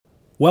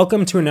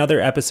Welcome to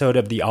another episode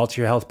of the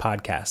Alter Your Health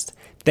podcast.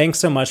 Thanks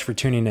so much for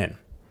tuning in.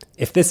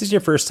 If this is your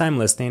first time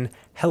listening,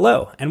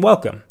 hello and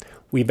welcome.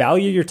 We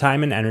value your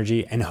time and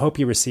energy and hope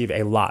you receive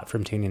a lot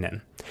from tuning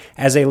in.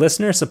 As a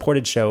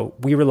listener-supported show,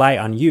 we rely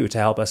on you to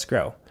help us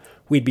grow.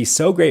 We'd be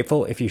so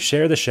grateful if you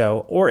share the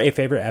show or a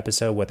favorite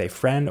episode with a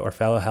friend or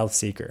fellow health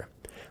seeker.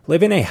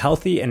 Living a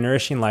healthy and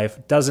nourishing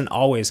life doesn't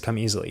always come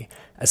easily,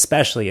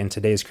 especially in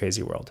today's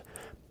crazy world.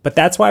 But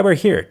that's why we're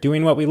here,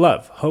 doing what we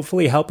love,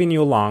 hopefully helping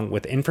you along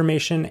with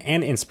information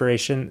and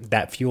inspiration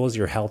that fuels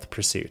your health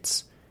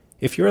pursuits.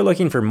 If you're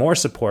looking for more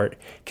support,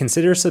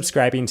 consider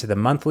subscribing to the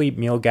monthly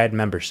Meal Guide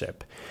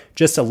membership.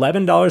 Just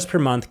 $11 per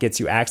month gets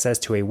you access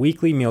to a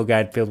weekly meal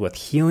guide filled with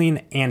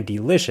healing and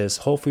delicious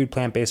whole food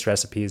plant-based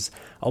recipes,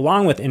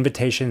 along with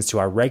invitations to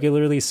our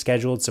regularly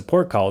scheduled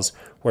support calls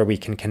where we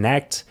can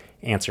connect,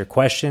 answer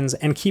questions,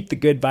 and keep the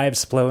good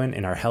vibes flowing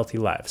in our healthy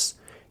lives.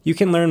 You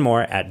can learn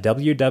more at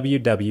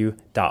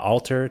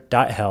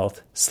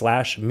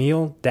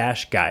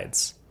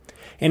www.alter.health/meal-guides.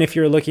 And if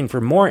you're looking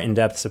for more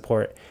in-depth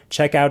support,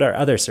 check out our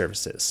other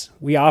services.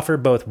 We offer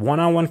both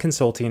one-on-one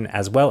consulting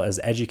as well as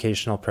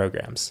educational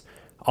programs.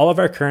 All of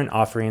our current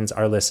offerings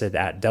are listed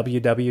at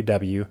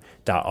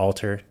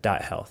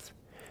www.alter.health.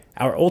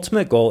 Our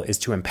ultimate goal is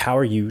to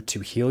empower you to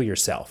heal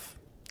yourself.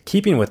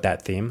 Keeping with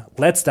that theme,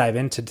 let's dive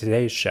into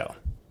today's show.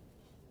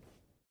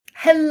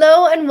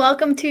 Hello and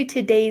welcome to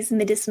today's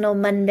Medicinal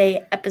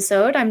Monday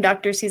episode. I'm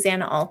Dr.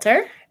 Susanna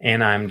Alter.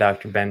 And I'm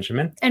Dr.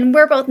 Benjamin. And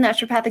we're both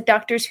naturopathic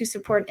doctors who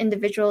support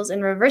individuals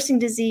in reversing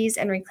disease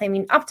and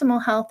reclaiming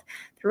optimal health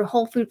through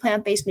whole food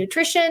plant-based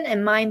nutrition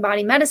and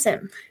mind-body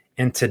medicine.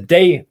 And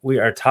today we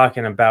are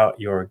talking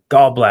about your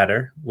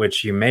gallbladder,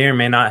 which you may or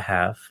may not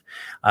have.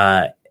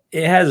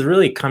 It has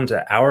really come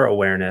to our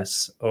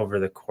awareness over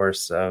the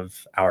course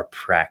of our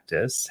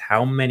practice,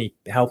 how many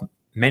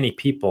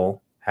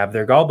people have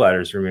their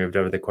gallbladders removed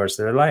over the course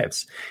of their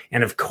lives.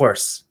 And of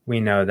course, we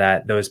know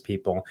that those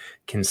people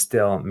can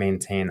still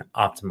maintain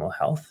optimal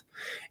health,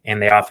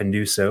 and they often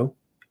do so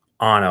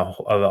on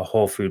a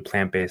whole food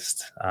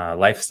plant-based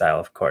lifestyle,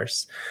 of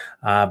course.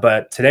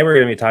 But today we're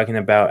going to be talking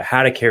about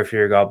how to care for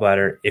your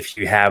gallbladder if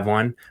you have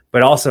one,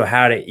 but also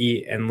how to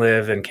eat and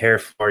live and care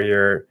for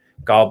your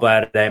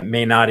gallbladder that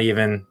may not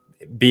even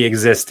be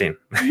existing.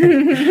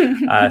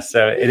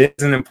 So it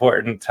is an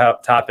important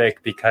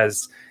topic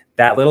because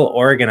that little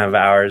organ of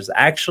ours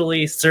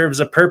actually serves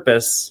a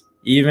purpose,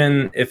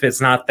 even if it's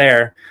not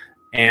there.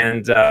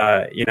 And,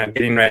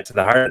 getting right to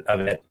the heart of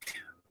it,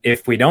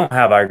 if we don't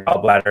have our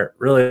gallbladder,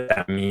 really what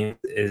that means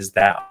is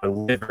that our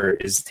liver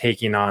is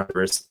taking on the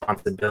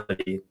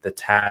responsibility, the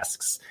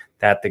tasks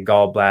that the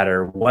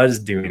gallbladder was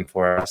doing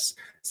for us.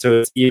 So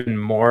it's even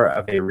more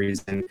of a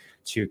reason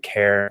to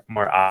care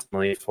more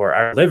optimally for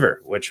our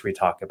liver, which we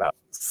talk about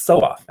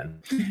so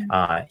often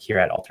here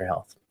at Alter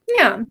Health.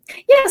 Yeah.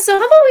 So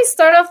how about we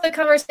start off the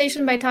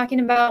conversation by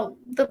talking about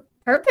the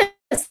purpose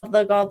of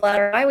the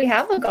gallbladder, why we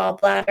have a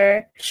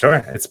gallbladder?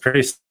 Sure. It's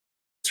pretty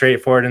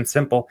straightforward and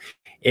simple.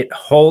 It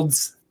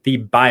holds the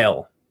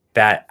bile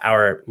that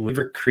our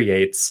liver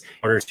creates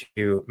in order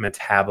to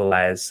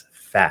metabolize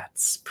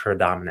fats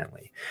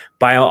predominantly.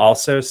 Bile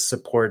also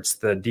supports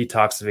the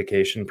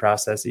detoxification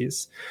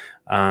processes.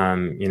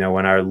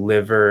 When our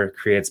liver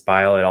creates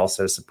bile, it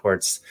also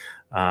supports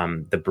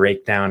the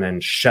breakdown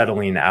and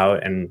shuttling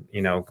out and,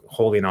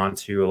 holding on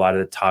to a lot of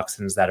the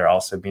toxins that are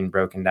also being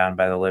broken down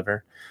by the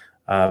liver.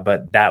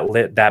 But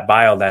that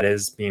bile that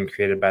is being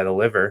created by the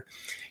liver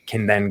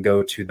can then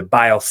go to the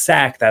bile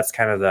sac. That's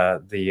kind of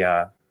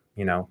the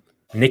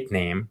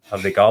nickname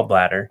of the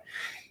gallbladder,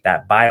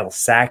 that bile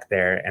sac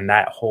there. And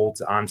that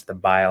holds onto the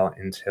bile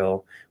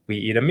until we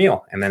eat a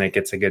meal. And then it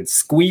gets a good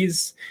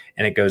squeeze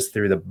and it goes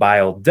through the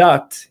bile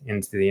duct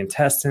into the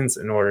intestines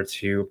in order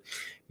to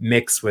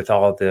mix with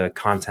all the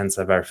contents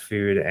of our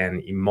food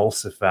and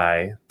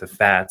emulsify the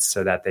fats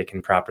so that they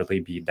can properly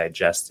be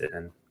digested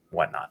and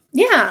whatnot.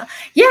 Yeah,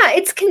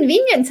 it's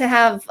convenient to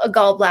have a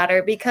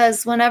gallbladder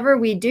because whenever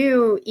we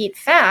do eat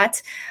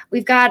fat,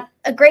 we've got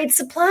a great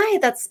supply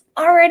that's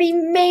already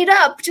made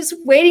up, just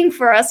waiting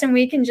for us, and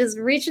we can just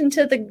reach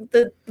into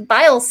the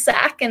bile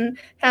sac and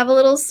have a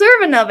little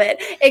serving of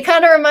it. It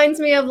kind of reminds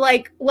me of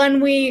like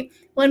when we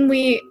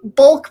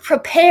bulk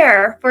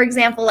prepare, for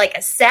example, like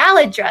a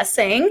salad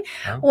dressing.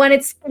 Oh. When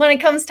it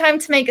comes time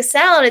to make a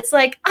salad, it's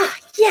like,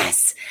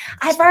 yes,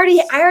 I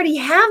already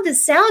have the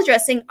salad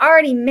dressing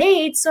already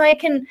made, so I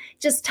can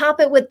just top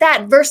it with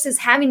that versus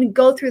having to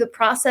go through the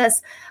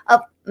process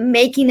of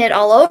making it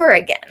all over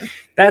again.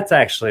 That's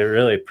actually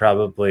really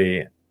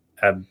probably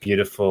a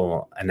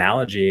beautiful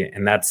analogy,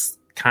 and that's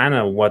kind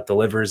of what the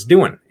liver is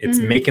doing. It's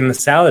making the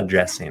salad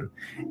dressing.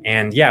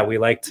 And we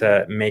like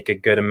to make a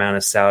good amount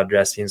of salad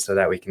dressing so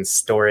that we can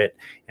store it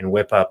and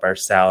whip up our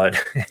salad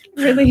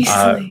really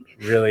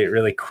easily,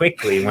 really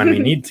quickly when we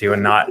need to,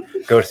 and not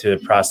go through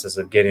the process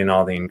of getting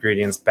all the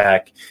ingredients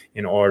back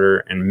in order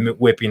and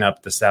whipping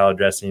up the salad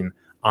dressing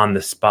on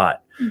the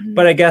spot.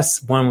 But I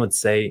guess one would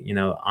say,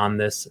 on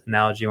this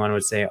analogy, one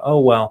would say, oh,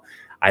 well,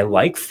 I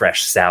like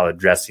fresh salad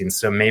dressing,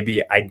 so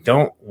maybe I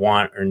don't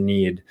want or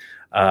need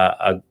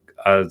a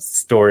a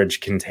storage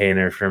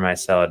container for my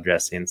salad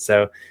dressing.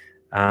 So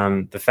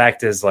the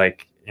fact is,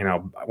 like,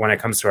 when it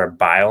comes to our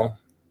bile,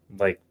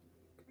 like,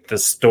 the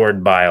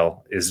stored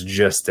bile is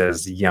just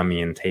as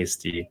yummy and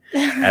tasty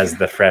as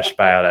the fresh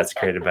bile that's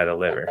created by the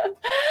liver.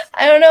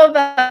 I don't know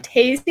about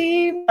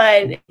tasty,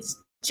 but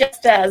it's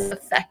just as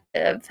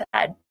effective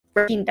at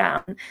breaking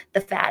down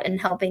the fat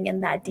and helping in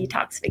that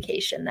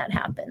detoxification that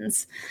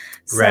happens.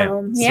 So,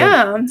 right.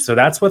 Yeah. So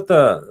that's what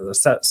the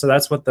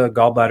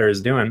gallbladder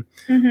is doing.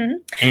 Mm-hmm.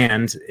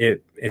 And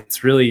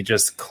it's really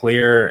just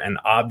clear and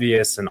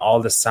obvious, and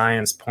all the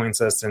science points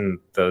us in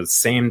the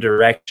same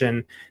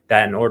direction,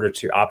 that in order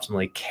to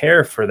optimally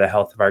care for the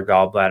health of our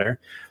gallbladder,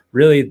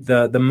 really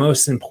the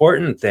most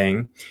important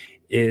thing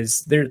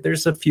is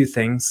there's a few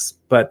things,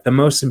 but the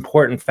most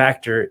important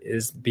factor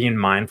is being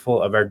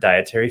mindful of our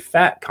dietary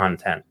fat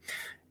content.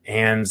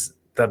 And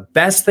the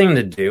best thing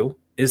to do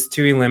is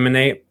to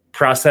eliminate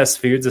processed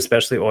foods,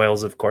 especially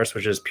oils, of course,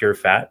 which is pure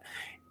fat,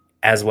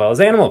 as well as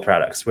animal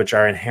products, which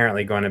are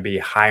inherently going to be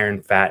higher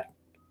in fat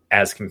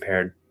as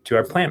compared to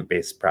our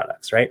plant-based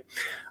products, right?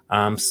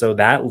 So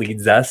that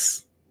leads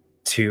us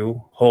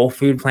to whole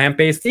food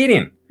plant-based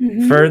eating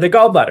for the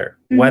gallbladder,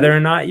 whether or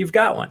not you've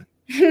got one.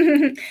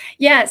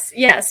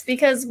 Yes,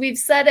 because we've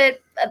said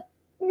it a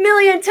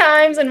million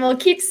times and we'll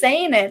keep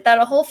saying it, that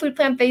a whole food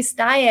plant-based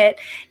diet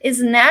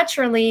is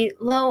naturally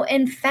low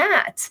in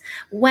fat.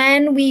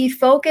 When we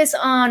focus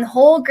on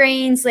whole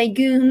grains,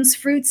 legumes,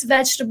 fruits,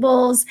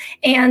 vegetables,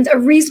 and a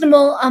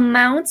reasonable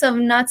amount of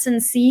nuts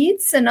and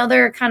seeds and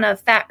other kind of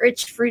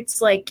fat-rich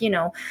fruits like,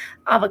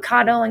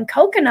 avocado and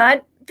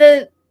coconut,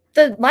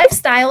 the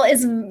lifestyle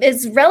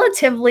is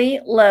relatively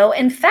low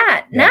in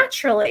fat,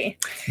 naturally.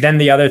 Then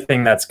the other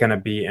thing that's going to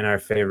be in our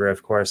favor,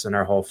 of course, in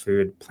our whole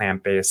food,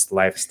 plant-based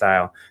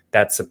lifestyle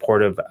that's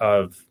supportive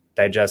of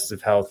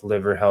digestive health,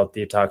 liver health,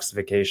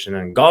 detoxification,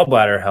 and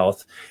gallbladder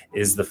health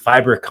is the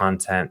fiber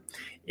content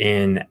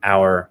in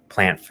our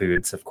plant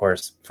foods. Of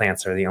course,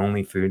 plants are the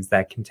only foods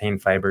that contain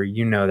fiber.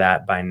 You know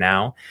that by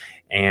now.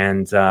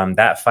 And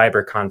that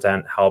fiber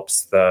content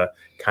helps the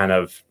kind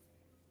of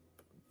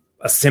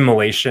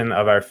assimilation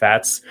of our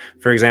fats.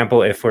 For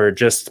example, if we're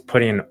just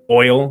putting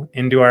oil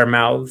into our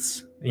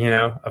mouths,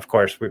 of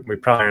course, we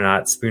probably are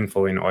not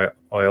spoonfuling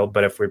oil,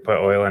 but if we put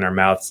oil in our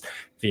mouths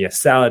via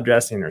salad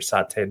dressing or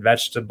sauteed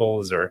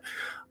vegetables or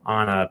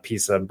on a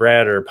piece of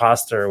bread or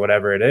pasta or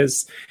whatever it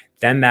is,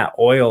 then that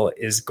oil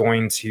is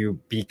going to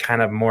be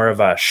kind of more of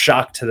a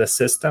shock to the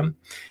system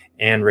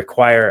and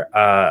require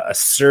a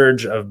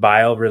surge of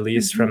bile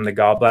release from the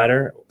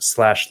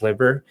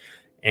gallbladder/liver.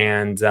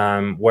 And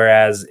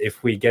whereas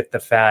if we get the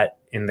fat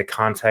in the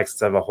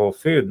context of a whole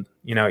food,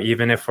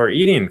 even if we're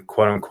eating,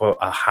 quote unquote,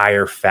 a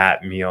higher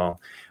fat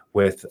meal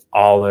with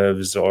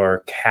olives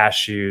or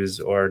cashews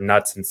or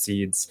nuts and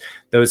seeds,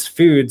 those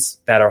foods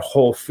that are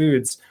whole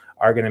foods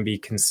are going to be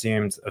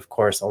consumed, of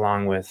course,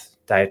 along with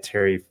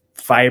dietary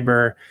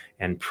fiber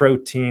and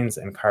proteins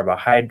and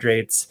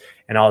carbohydrates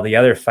and all the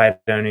other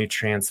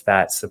phytonutrients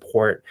that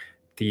support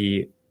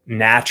the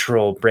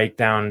natural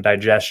breakdown,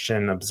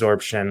 digestion,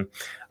 absorption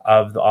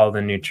of all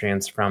the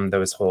nutrients from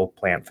those whole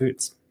plant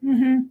foods.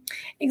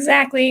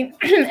 Exactly.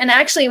 And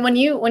actually, when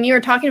you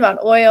were talking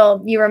about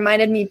oil, you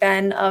reminded me,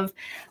 Ben, of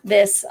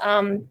this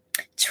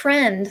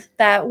trend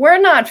that we're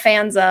not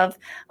fans of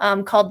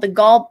called the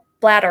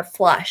gallbladder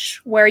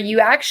flush, where you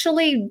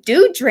actually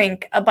do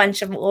drink a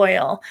bunch of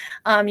oil.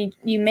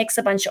 You mix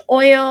a bunch of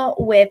oil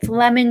with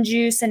lemon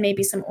juice and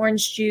maybe some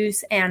orange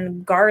juice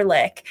and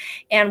garlic.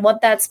 And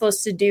what that's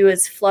supposed to do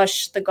is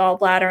flush the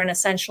gallbladder and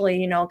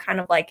essentially, kind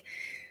of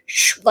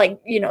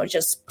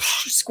just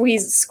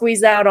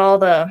squeeze out all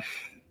the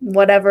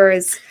whatever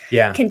is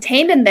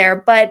contained in there.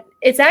 But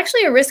it's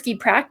actually a risky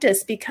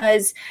practice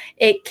because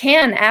it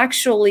can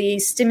actually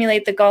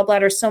stimulate the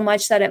gallbladder so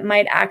much that it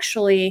might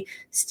actually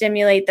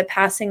stimulate the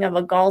passing of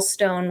a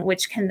gallstone,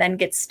 which can then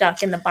get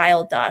stuck in the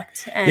bile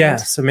duct.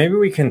 So maybe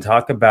we can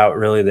talk about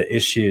really the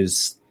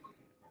issues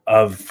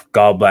of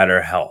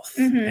gallbladder health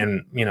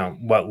and,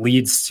 what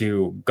leads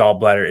to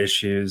gallbladder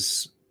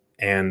issues.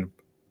 And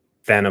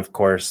then, of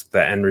course,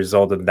 the end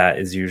result of that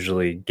is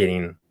usually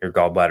getting your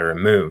gallbladder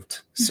removed.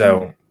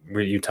 So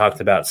you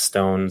talked about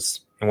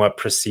stones, and what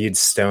precedes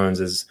stones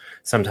is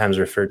sometimes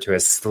referred to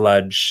as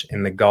sludge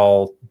in the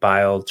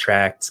bile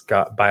tract,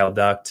 bile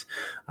duct.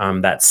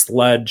 That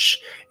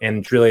sludge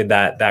and really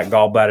that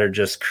gallbladder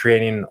just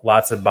creating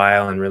lots of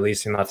bile and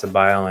releasing lots of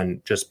bile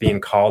and just being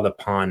called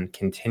upon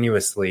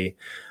continuously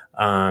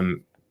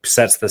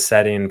sets the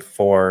setting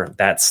for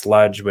that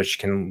sludge, which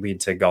can lead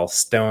to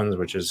gallstones,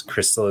 which is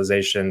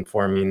crystallization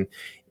forming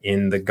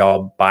in the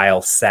gall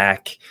bile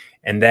sac.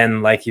 And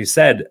then, like you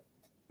said,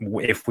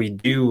 if we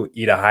do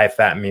eat a high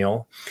fat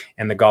meal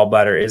and the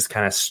gallbladder is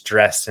kind of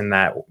stressed in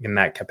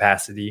that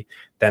capacity,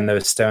 then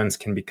those stones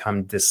can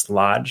become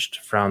dislodged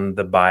from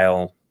the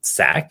bile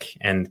sac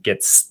and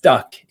get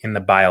stuck in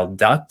the bile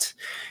duct.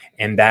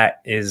 And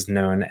that is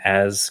known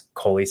as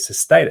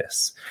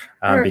cholecystitis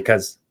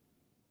because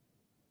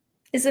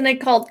Isn't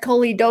it called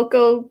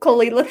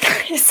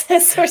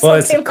cholelithiasis or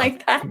Well, something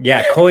like that?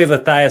 Yeah,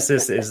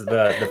 cholelithiasis is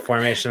the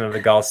formation of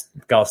the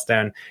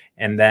gallstone,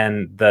 and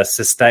then the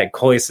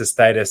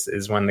cholecystitis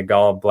is when the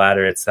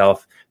gallbladder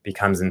itself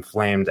becomes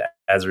inflamed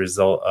as a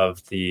result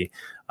of the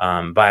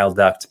bile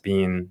duct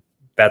being.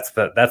 That's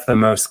the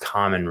most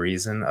common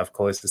reason of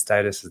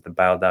cholecystitis, is the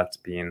bile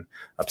duct being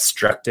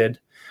obstructed,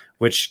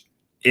 which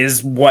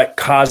is what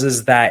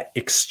causes that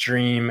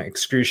extreme,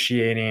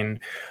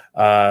 excruciating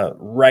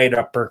right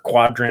upper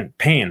quadrant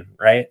pain,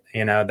 right?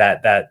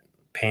 That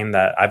pain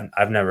that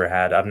I've never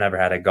had. I've never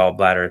had a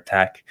gallbladder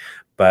attack,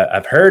 but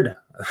I've heard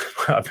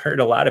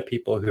a lot of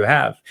people who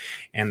have,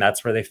 and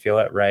that's where they feel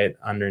it right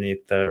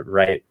underneath the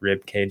right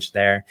rib cage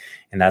there,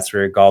 and that's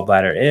where your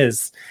gallbladder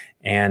is.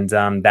 And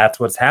that's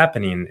what's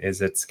happening,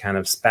 is it's kind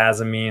of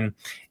spasming,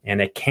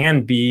 and it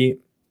can be,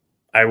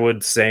 I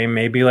would say,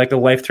 maybe like a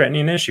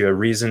life-threatening issue, a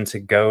reason to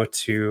go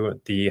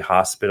to the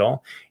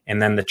hospital. And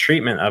then the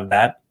treatment of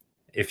that,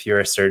 if you're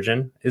a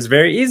surgeon, is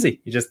very easy.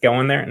 You just go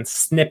in there and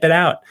snip it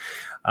out.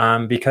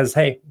 Because,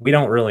 hey, we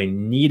don't really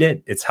need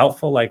it. It's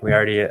helpful, like we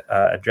already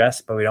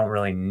addressed, but we don't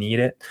really need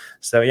it.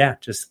 So yeah,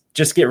 just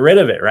get rid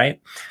of it, right?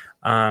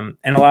 And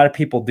a lot of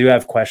people do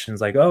have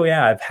questions like, oh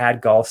yeah, I've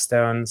had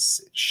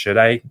gallstones. Should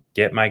I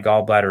get my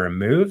gallbladder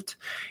removed?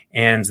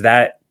 And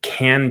that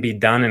can be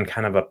done in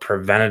kind of a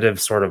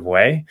preventative sort of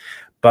way.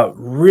 But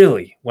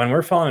really, when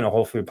we're following a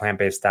whole food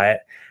plant-based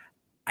diet,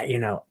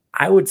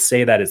 I would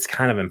say that it's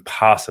kind of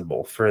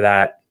impossible for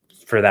that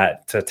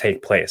to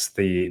take place.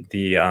 The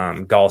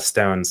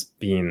gallstones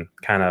being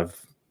kind of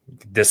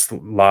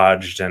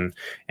dislodged and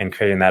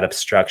creating that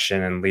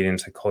obstruction and leading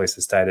to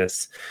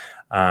cholecystitis.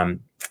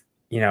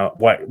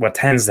 What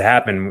tends to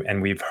happen,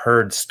 and we've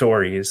heard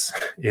stories,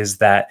 is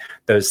that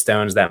those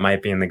stones that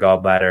might be in the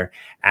gallbladder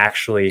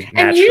actually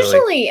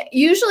naturally. And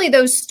usually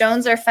those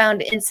stones are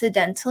found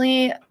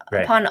incidentally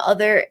upon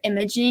other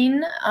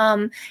imaging.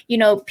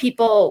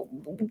 People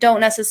don't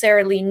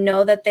necessarily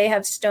know that they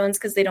have stones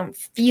because they don't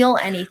feel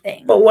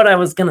anything. But what I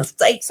was going to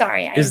say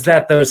is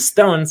that those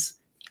stones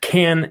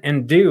can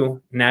and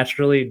do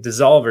naturally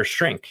dissolve or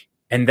shrink.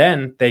 And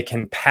then they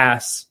can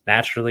pass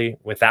naturally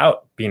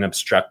without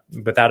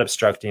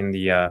obstructing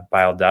the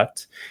bile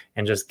duct,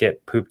 and just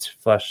get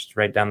flushed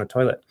right down the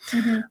toilet.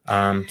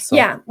 Mm-hmm.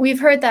 Yeah, we've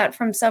heard that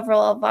from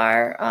several of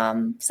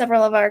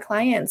our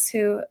clients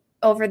who,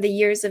 over the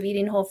years of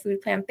eating whole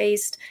food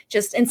plant-based,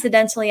 just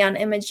incidentally on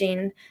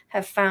imaging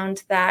have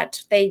found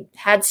that they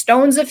had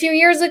stones a few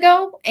years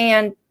ago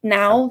and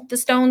now the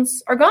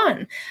stones are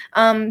gone.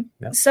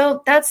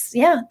 So that's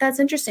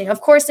interesting.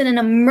 Of course, in an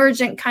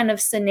emergent kind of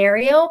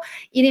scenario,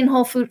 eating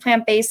whole food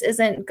plant-based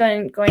isn't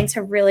going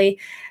to really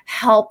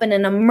help in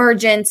an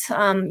emergent,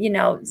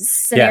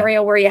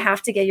 scenario where you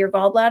have to get your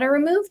gallbladder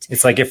removed.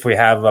 It's like if we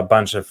have a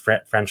bunch of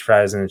French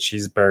fries and a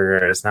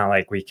cheeseburger, it's not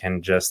like we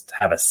can just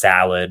have a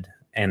salad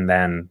and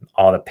then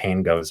all the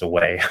pain goes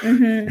away.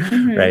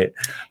 Right?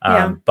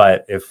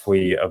 But if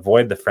we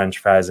avoid the French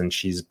fries and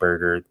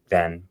cheeseburger,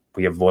 then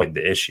we avoid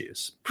the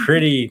issues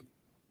pretty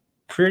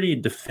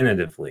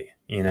definitively.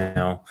 You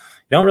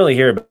don't really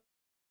hear about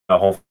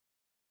whole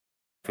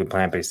food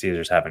plant-based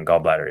eaters having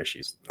gallbladder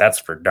issues. That's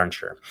for darn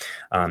sure.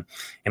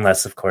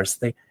 Unless, of course,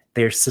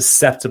 they're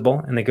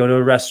susceptible and they go to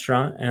a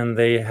restaurant and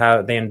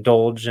they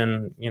indulge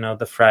in,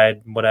 the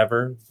fried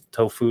whatever,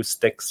 tofu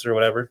sticks or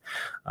whatever.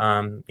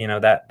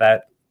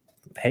 That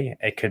hey,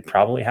 it could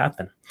probably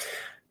happen.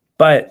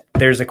 But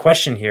there's a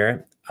question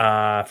here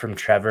from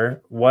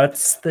Trevor.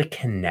 What's the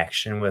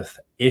connection with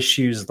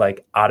issues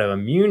like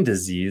autoimmune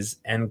disease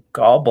and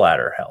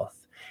gallbladder health?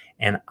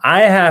 And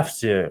I have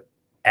to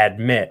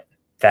admit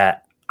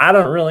that I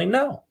don't really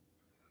know.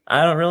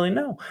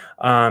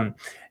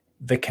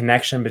 The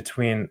connection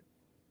between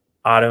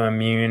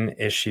autoimmune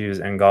issues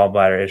and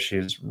gallbladder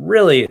issues,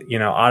 really,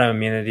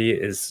 autoimmunity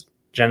is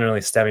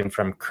generally stemming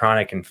from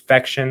chronic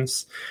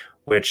infections,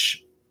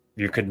 which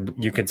you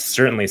could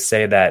certainly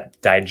say that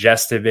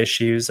digestive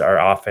issues are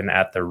often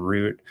at the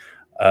root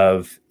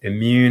of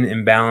immune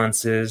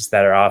imbalances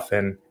that are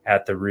often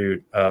at the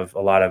root of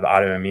a lot of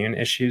autoimmune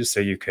issues. So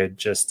you could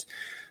just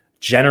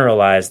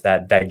generalize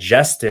that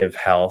digestive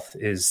health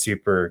is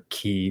super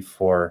key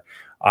for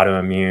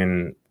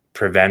autoimmune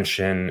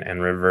prevention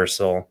and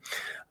reversal.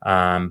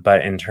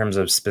 But in terms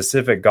of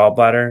specific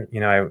gallbladder,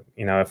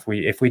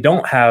 if we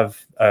don't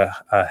have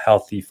a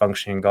healthy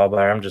functioning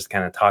gallbladder, I'm just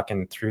kind of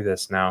talking through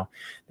this now,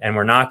 and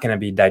we're not going to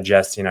be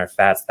digesting our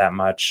fats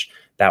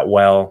that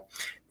well,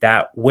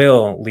 that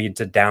will lead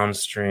to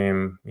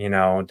downstream,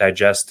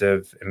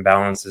 digestive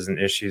imbalances and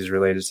issues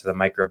related to the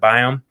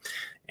microbiome.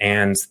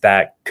 And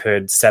that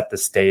could set the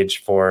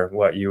stage for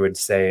what you would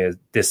say is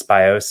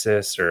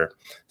dysbiosis, or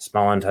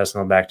small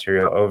intestinal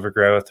bacterial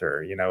overgrowth,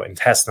 or,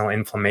 intestinal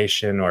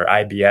inflammation, or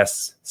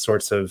IBS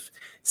sorts of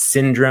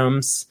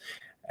syndromes.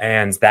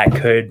 And that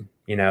could,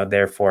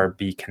 therefore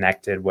be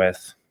connected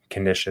with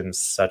conditions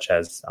such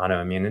as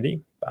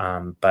autoimmunity.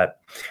 But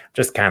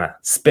just kind of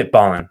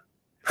spitballing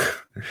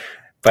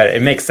but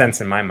it makes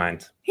sense in my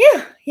mind.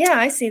 Yeah,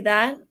 I see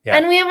that. Yeah.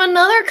 And we have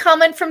another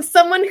comment from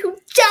someone who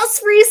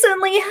just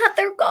recently had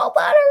their gallbladder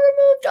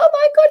removed. Oh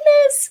my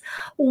goodness.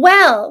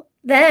 Well,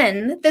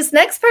 then this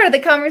next part of the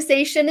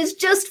conversation is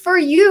just for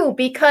you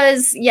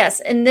because, yes,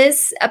 in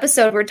this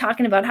episode, we're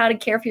talking about how to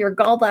care for your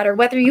gallbladder,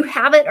 whether you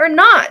have it or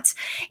not.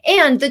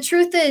 And the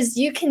truth is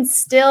you can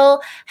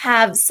still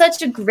have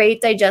such a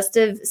great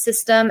digestive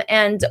system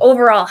and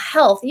overall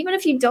health, even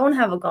if you don't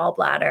have a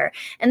gallbladder.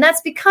 And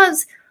that's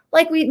because,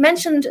 like we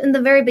mentioned in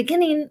the very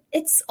beginning,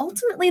 it's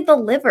ultimately the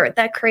liver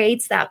that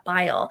creates that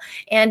bile.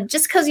 And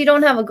just because you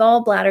don't have a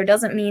gallbladder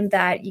doesn't mean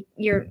that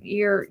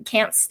you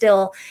can't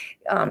still,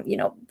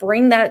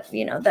 bring that,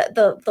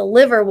 that the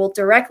liver will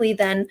directly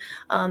then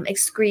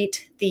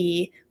excrete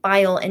the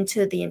bile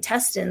into the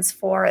intestines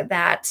for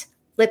that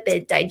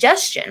lipid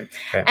digestion.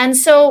 Okay. And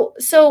so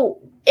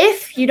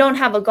if you don't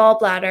have a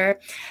gallbladder,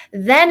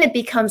 then it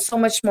becomes so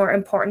much more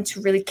important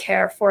to really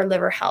care for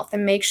liver health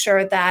and make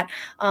sure that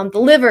the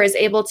liver is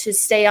able to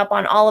stay up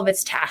on all of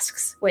its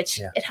tasks,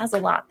 which it has a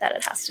lot that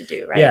it has to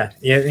do, right?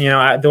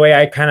 Yeah. The way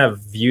I kind of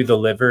view the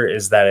liver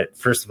is that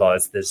first of all,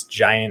 it's this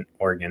giant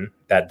organ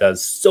that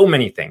does so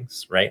many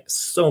things, right?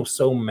 So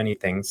many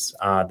things.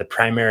 The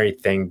primary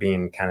thing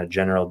being kind of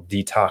general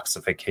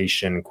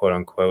detoxification, quote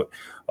unquote.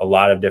 A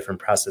lot of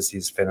different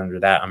processes fit under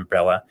that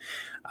umbrella.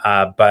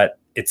 But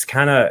it's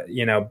kind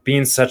of,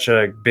 being such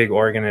a big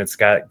organ, it's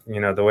got,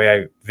 the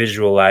way I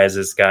visualize,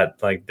 it's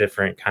got like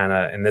different kind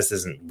of, and this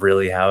isn't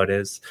really how it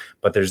is,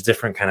 but there's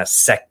different kind of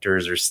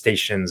sectors or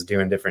stations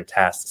doing different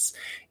tasks.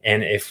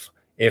 And if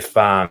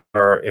our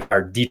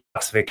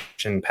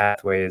detoxification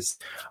pathways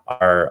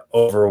are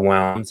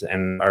overwhelmed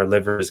and our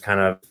liver is kind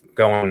of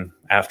going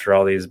after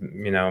all these,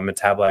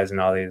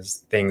 metabolizing all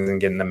these things and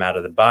getting them out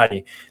of the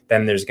body,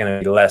 then there's going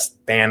to be less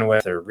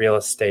bandwidth or real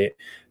estate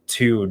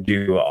to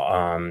do,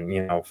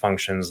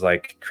 functions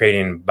like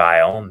creating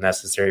bile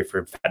necessary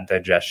for fat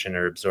digestion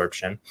or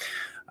absorption.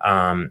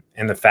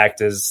 And the fact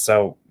is,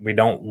 so we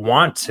don't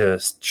want to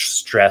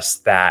stress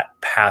that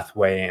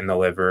pathway in the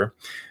liver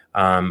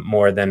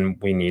more than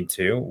we need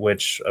to,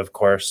 which of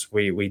course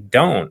we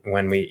don't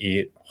when we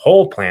eat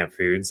whole plant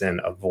foods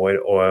and avoid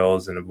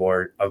oils and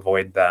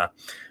avoid the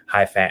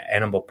high fat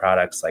animal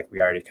products like we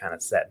already kind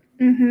of said.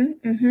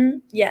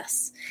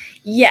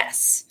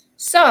 Yes.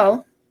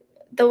 So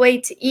the way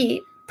to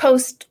eat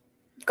post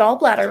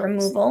gallbladder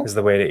removal is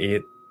the way to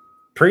eat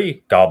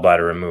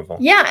pre-gallbladder removal.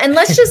 Yeah, and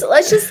let's just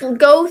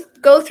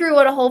go through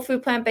what a whole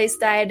food plant-based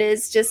diet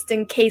is, just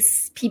in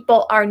case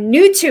people are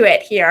new to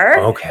it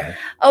here.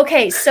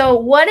 Okay, so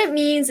what it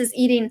means is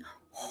eating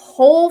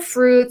whole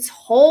fruits,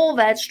 whole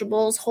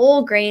vegetables,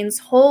 whole grains,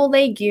 whole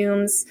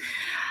legumes,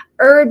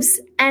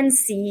 herbs and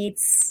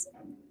spices,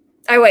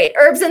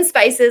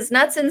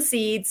 nuts and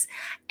seeds,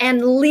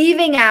 and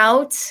leaving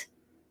out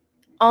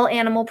all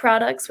animal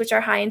products, which are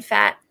high in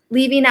fat,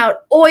 leaving out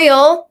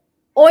oil.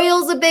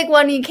 Oil's a big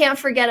one you can't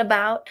forget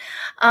about.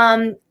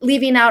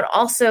 Leaving out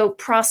also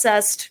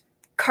processed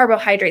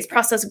carbohydrates,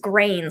 processed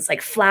grains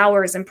like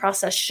flours and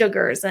processed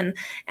sugars and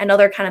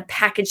other kind of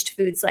packaged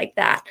foods like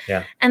that.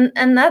 Yeah.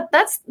 And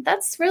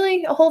that's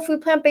really a whole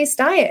food plant-based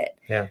diet.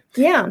 Yeah.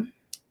 Yeah.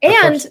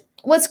 And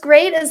what's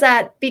great is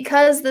that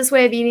because this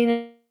way of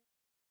eating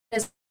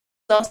is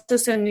also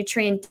so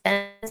nutrient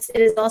dense,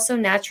 it is also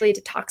naturally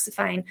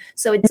detoxifying,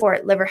 so it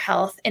support liver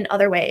health in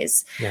other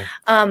ways.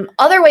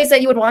 Other ways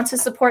that you would want to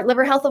support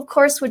liver health, of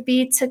course, would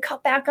be to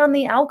cut back on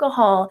the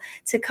alcohol,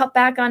 to cut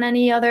back on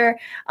any other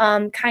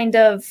kind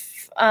of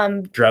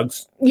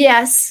drugs.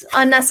 Yes,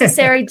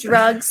 unnecessary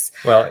drugs.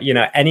 Well,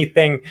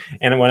 anything,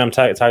 and when I'm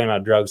talking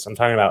about drugs, I'm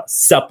talking about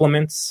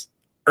supplements,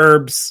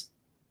 herbs,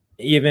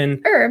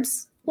 even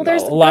herbs. Well,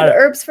 there's a lot of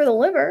herbs for the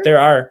liver. There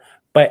are,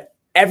 but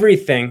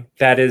everything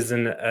that is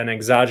an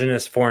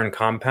exogenous foreign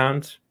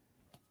compound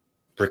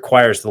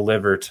requires the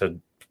liver to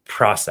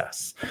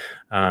process,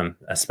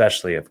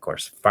 especially, of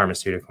course,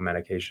 pharmaceutical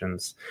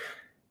medications,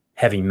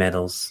 heavy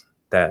metals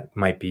that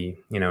might be,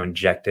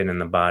 injected in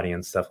the body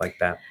and stuff like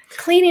that.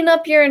 Cleaning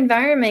up your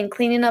environment,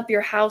 cleaning up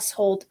your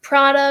household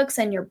products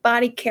and your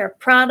body care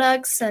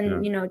products,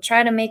 and,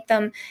 try to make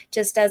them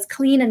just as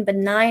clean and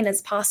benign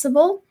as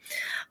possible.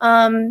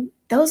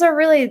 Those are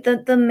really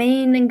the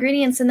main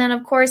ingredients. And then,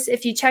 of course,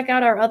 if you check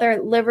out our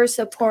other liver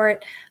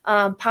support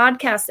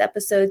podcast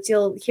episodes,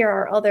 you'll hear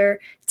our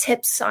other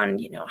tips on,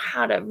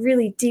 how to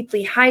really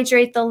deeply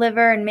hydrate the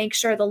liver and make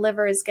sure the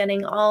liver is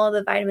getting all of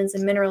the vitamins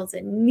and minerals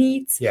it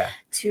needs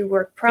to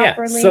work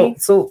properly. Yeah.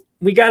 So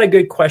we got a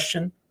good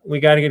question. We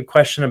got a good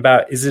question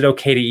about, is it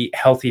okay to eat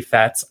healthy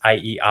fats,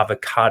 i.e.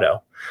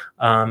 avocado?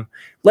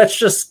 Let's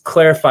just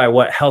clarify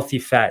what healthy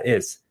fat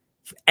is.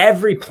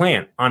 Every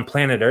plant on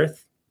planet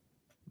Earth,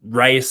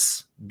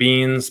 rice,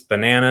 beans,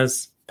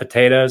 bananas,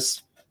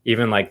 potatoes,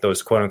 even like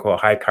those quote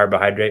unquote high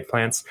carbohydrate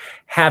plants,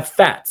 have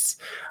fats.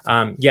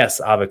 Yes,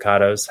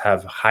 avocados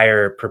have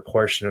higher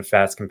proportion of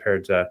fats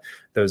compared to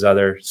those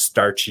other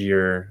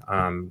starchier,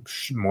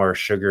 more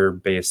sugar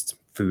based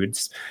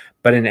foods.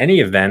 But in any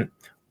event,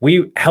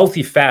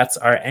 healthy fats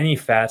are any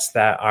fats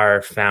that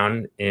are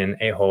found in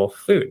a whole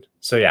food.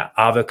 So yeah,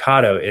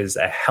 avocado is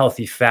a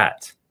healthy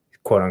fat,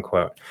 quote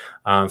unquote.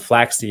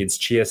 Flax seeds,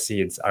 chia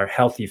seeds are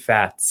healthy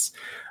fats.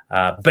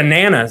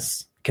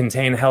 Bananas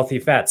contain healthy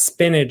fats.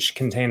 Spinach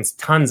contains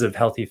tons of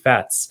healthy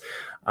fats.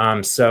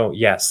 So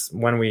yes,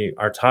 when we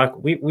are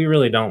we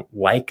really don't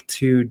like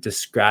to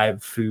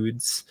describe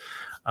foods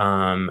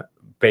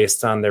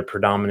based on their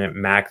predominant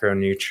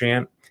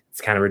macronutrient. It's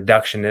kind of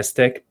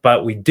reductionistic,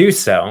 but we do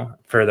so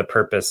for the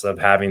purpose of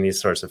having these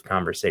sorts of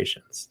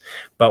conversations.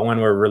 But when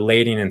we're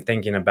relating and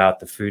thinking about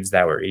the foods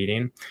that we're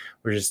eating,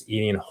 we're just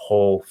eating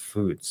whole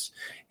foods.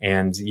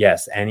 And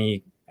yes,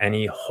 any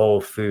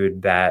whole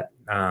food that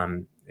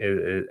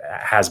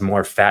has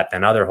more fat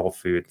than other whole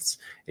foods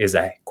is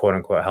a quote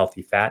unquote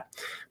healthy fat.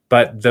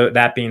 But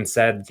that being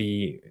said,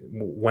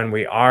 when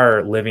we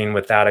are living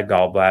without a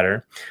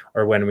gallbladder,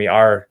 or when we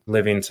are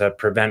living to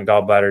prevent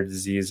gallbladder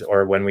disease,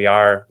 or when we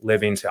are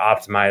living to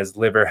optimize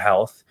liver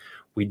health,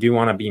 we do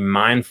want to be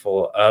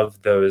mindful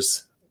of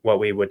those, what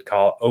we would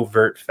call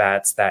overt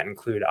fats that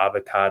include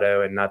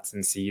avocado and nuts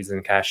and seeds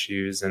and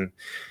cashews and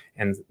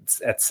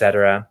et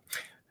cetera.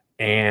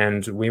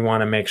 And we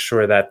want to make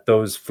sure that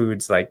those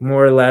foods like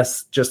more or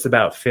less just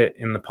about fit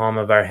in the palm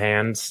of our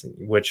hands,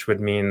 which would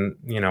mean,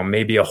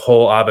 maybe a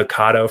whole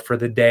avocado for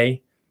the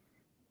day,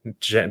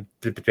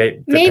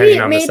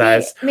 depending on the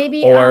size.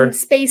 Maybe or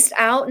spaced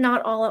out,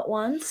 not all at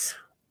once.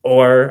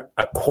 Or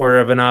a quarter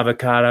of an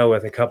avocado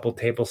with a couple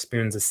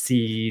tablespoons of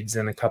seeds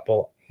and a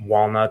couple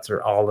walnuts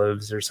or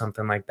olives or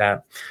something like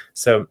that.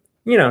 So,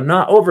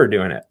 not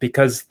overdoing it,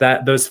 because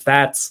those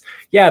fats,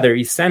 they're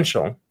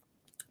essential,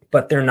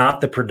 but they're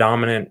not the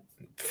predominant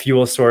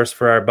fuel source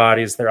for our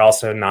bodies. They're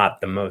also not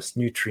the most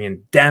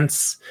nutrient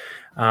dense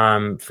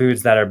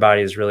foods that our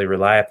bodies really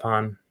rely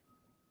upon.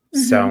 Mm-hmm.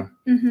 So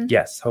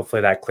yes,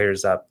 hopefully that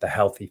clears up the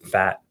healthy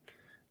fat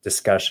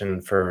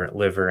discussion for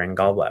liver and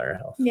gallbladder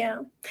health. Yeah.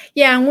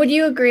 And would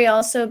you agree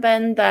also,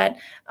 Ben, that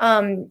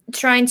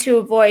trying to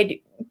avoid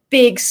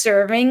big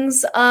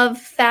servings of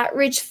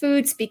fat-rich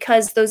foods,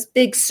 because those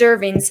big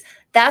servings,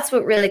 that's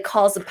what really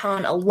calls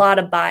upon a lot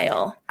of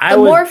bile.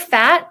 More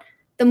fat,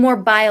 the more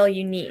bile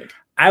you need.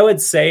 I would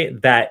say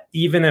that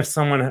even if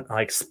someone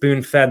like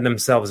spoon-fed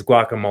themselves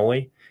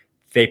guacamole,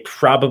 they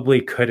probably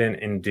couldn't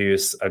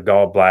induce a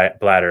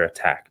gallbladder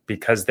attack,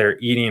 because they're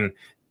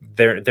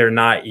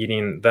not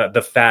eating,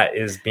 the fat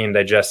is being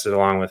digested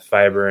along with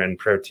fiber and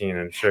protein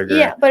and sugar.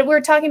 Yeah, but we're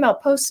talking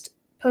about post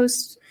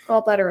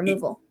gallbladder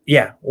removal.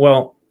 Yeah,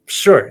 well,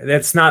 sure.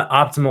 That's not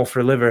optimal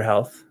for liver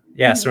health.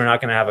 Yeah, so we're not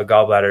going to have a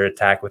gallbladder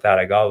attack without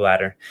a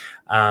gallbladder,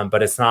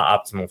 but it's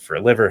not optimal for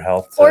liver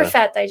health or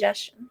fat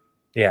digestion.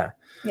 Yeah,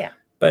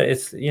 but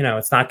it's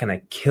not going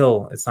to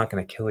kill. It's not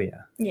going to kill you.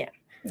 Yeah.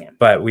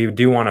 But we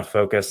do want to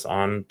focus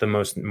on the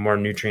more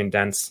nutrient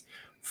dense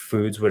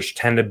foods, which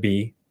tend to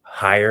be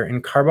higher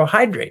in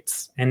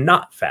carbohydrates and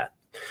not fat.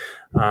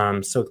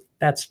 So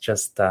that's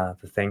just the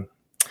thing.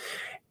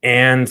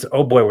 And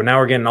oh boy, now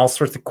we're getting all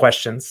sorts of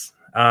questions.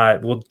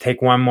 We'll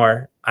take one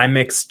more. I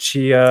mix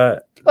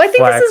chia. Well, I think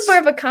flax. This is more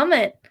of a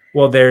comment.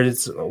 Well,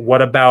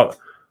 what about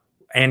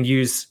and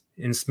use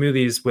in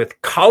smoothies with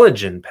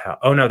collagen powder?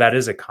 Oh no, that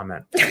is a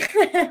comment.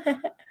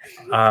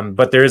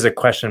 But there is a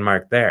question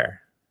mark there.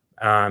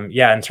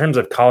 In terms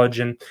of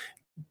collagen,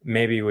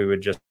 maybe we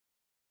would just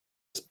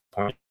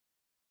point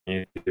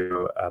you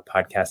to a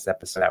podcast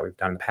episode that we've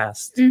done in the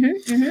past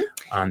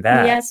on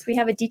that. Yes, we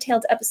have a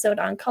detailed episode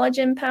on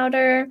collagen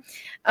powder.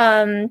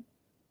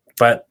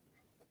 But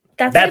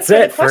that's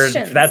it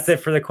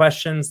for the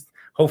questions.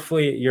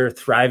 Hopefully you're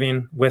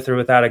thriving with or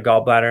without a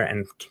gallbladder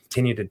and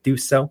continue to do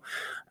so.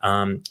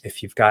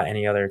 If you've got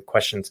any other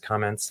questions,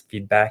 comments,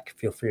 feedback,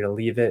 feel free to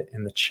leave it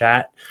in the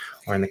chat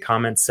or in the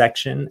comments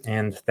section.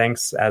 And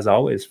thanks, as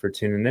always, for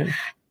tuning in.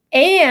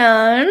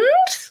 And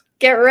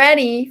get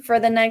ready for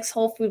the next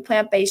Whole Food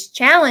Plant-Based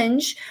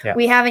Challenge. Yeah.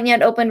 We haven't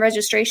yet opened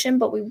registration,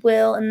 but we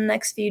will in the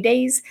next few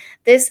days.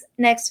 This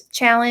next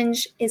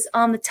challenge is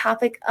on the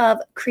topic of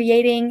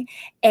creating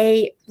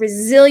a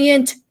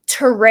resilient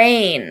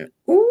terrain.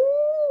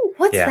 Ooh,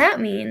 what's that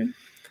mean?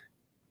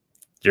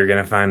 You're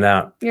going to find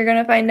out.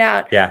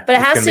 Yeah. But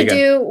it has to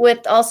do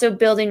with also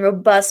building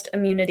robust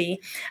immunity.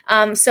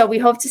 So we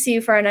hope to see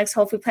you for our next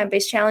Whole Food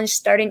Plant-Based Challenge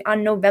starting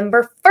on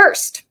November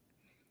 1st.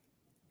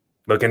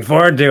 Looking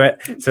forward to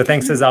it. So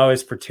thanks as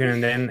always for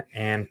tuning in,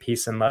 and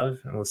peace and love.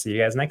 And we'll see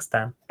you guys next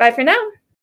time. Bye for now.